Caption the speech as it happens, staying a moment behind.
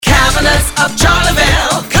Cavernous of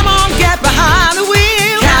Charleville. Come on, get behind the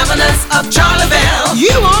wheel. Cavernous of Charleville. You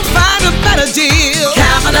won't find a better deal.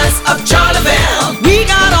 Cavernous of Charleville. We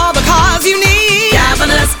got all the cars you need.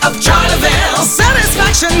 Cavernous of Charleville.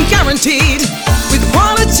 Satisfaction guaranteed. With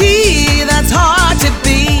quality that's hard to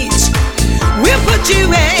beat. We'll put you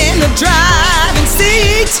in the driving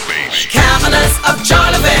seat. Cavernous of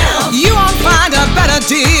Charleville. You won't find a better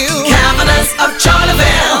deal. Cavernous of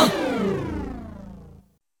Charleville.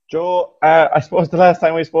 Joe, I suppose the last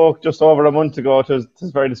time we spoke, just over a month ago, it was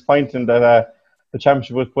very disappointing that the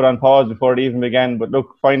championship was put on pause before it even began. But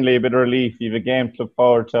look, finally a bit of relief. You have a game to look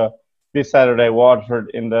forward to this Saturday,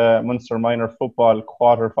 Waterford in the Munster Minor Football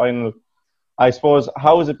quarter-final. I suppose,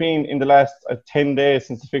 how has it been in the last 10 days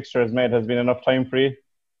since the fixture has made? Has been enough time for you?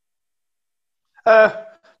 It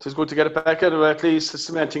was good to get it back out of at least the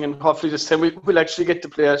cementing, and hopefully this time we'll actually get the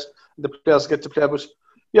players get to play. But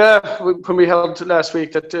yeah, when we held last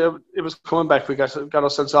week that it was coming back, we got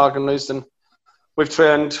ourselves organised, and we've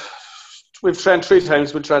trained 3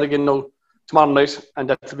 times. We'll try it again now tomorrow night, and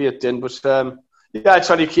that'll be it then. But yeah, I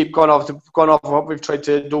try to keep going off what we've tried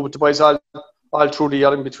to do with the boys all through the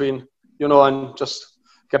year in between, you know, and just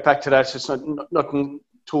get back to that. It's not nothing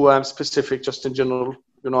too specific, just in general,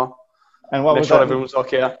 you know. And what make was sure that? Everyone's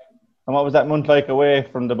okay. And what was that month like away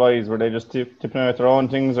from the boys? Were they just tipping out their own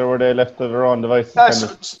things, or were they left to their own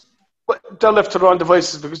devices? They're left to their own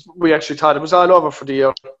devices because we actually thought it was all over for the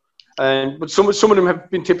year. But some of them have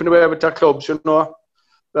been tipping away with their clubs, you know.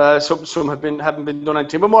 Some haven't been done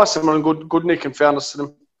anything, but most of them are in good nick, in fairness to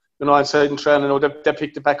them. You know, inside and training, you know, they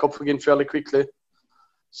picked it back up again fairly quickly.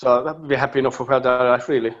 So I'd be happy enough with where they're at,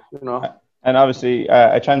 really, you know. And obviously,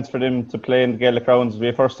 a chance for them to play in the Gaelic Rounds will be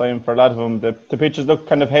a first time for a lot of them. The pitches look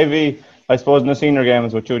kind of heavy, I suppose, in the senior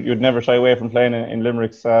games, which you'd never shy away from playing in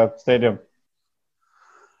Limerick's stadium.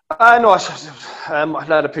 I know a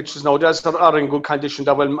lot of pitches nowadays are in good condition.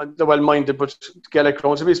 They're well-minded, but Gaelic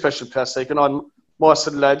Rounds will be a special place. Like, you know, most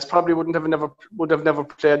of the lads probably would have never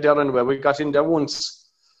played there anyway. We got in there once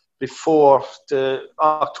before the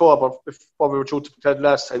October, before we were due to play the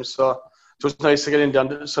last time. So it was nice to get in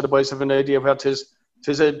there, so the boys have an idea where it is. It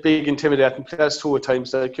is a big, intimidating place too at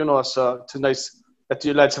times, like, you know. So it's nice that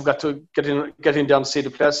the lads have got to get in there and see the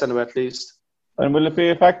place anyway, at least. And will it be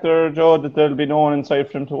a factor, Joe, that there'll be no one inside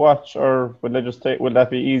for them to watch, or will that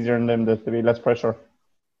be easier on them, that there'll be less pressure?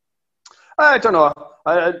 I don't know.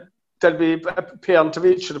 There'll be a parent of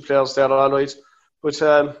each of the players there, all right. But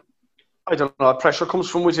I don't know. Pressure comes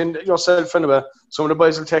from within yourself anyway. Some of the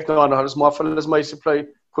boys will take it on, or as more fellas might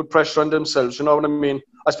put pressure on themselves. You know what I mean?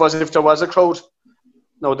 I suppose if there was a crowd,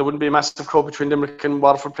 no, there wouldn't be a massive crowd between Limerick and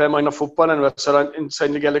Waterford playing minor football anyway. So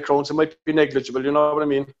inside the Gaelic Rounds, it might be negligible. You know what I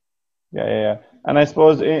mean? Yeah. And I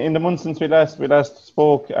suppose in the months since we last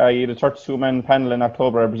spoke, you had a 32-man panel in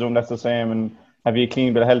October. I presume that's the same. And have you a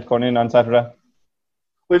clean bit of health going in on Saturday?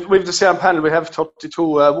 We've the same panel. We have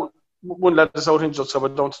 32. One lad is out injured, so we're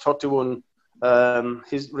down to 31.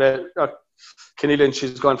 Kenny Lynch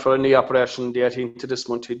is going for a knee operation the 18th of this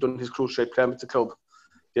month. He'd done his cruciate plan with the club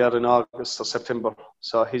there in August or September.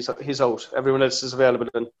 So he's out. Everyone else is available.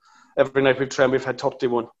 And every night we've trained, we've had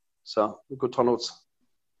 31. So good turnouts.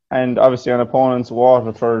 And obviously on opponents,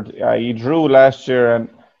 Waterford, you drew last year, and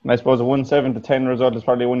I suppose a 1-7-10 result is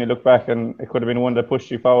probably one you look back and it could have been one that pushed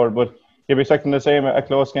you forward. But you'll be expecting the same, a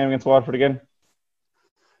close game against Waterford again?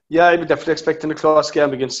 Yeah, I'd be definitely expecting a close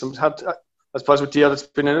game against them. I suppose with the year that's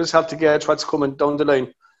been in, it's hard to gauge what's coming down the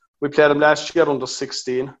line. We played them last year under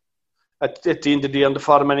 16 at the end of the year in the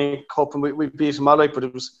Farmany Cup, and we beat them all right, but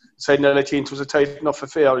it was deciding that 18th was a tight enough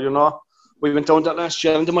affair, you know. We went down that last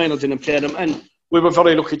year in the minor and played them, and we were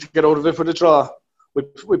very lucky to get out of it with a draw.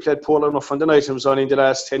 We played poorly enough on the night. It was only in the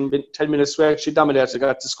last 10 minutes we actually dominated,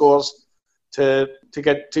 got the scores to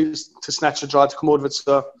snatch a draw to come out of it.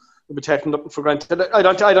 So we'll be taking nothing for granted. I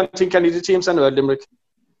don't think any of the teams anyway, Limerick,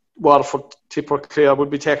 Waterford, Tip or Clare, would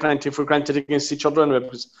be taking anything for granted against each other anyway,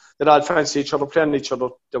 because they'd all fancy each other, playing each other.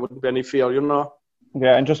 There wouldn't be any fear, you know.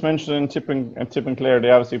 Yeah, and just mentioning Tip and Clare,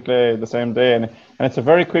 they obviously play the same day, and it's a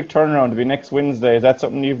very quick turnaround to be next Wednesday. Is that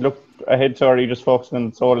something you've looked ahead to, or are you just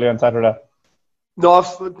focusing solely on Saturday? No,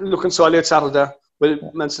 looking solely at Saturday.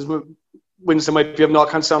 Well, Wednesday might be of no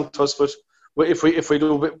concern to us, but if we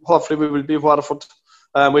do, hopefully we will be Waterford.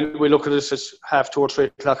 We look at this as 2:30 or 3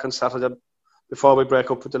 o'clock on Saturday before we break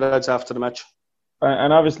up with the lads after the match.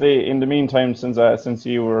 And obviously, in the meantime, since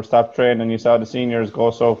you were stopped training, you saw the seniors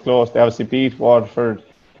go so close. They obviously beat Waterford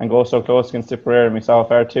and go so close against Tipperary, and we saw a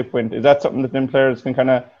fair tip win. Is that something that them players can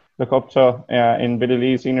kind of look up to in Billy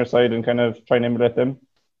Lee's senior side and kind of try and emulate them?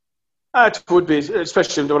 It would be,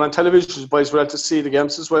 especially when on television, boys were able to see the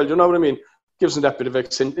games as well. You know what I mean? gives them that bit of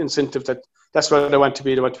incentive that's where they want to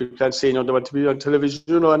be. They want to be playing senior. They want to be on television,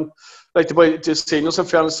 you know. And like the seniors, in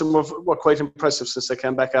fairness, some were quite impressive since they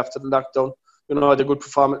came back after the lockdown. You know, they had a good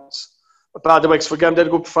performance. But the Wexford game, they had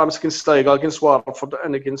a good performance against Sligo, against Waterford,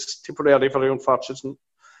 and against Tipperary, very unfortunate, and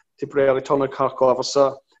Tipperary turn Cork over.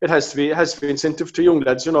 So it has to be incentive to young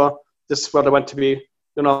lads, you know. This is where they want to be.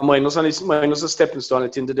 You know, minors a stepping stone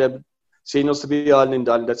at the end of the day. Seniors to be all in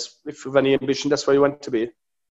all. That's, if you have any ambition, that's where you want to be.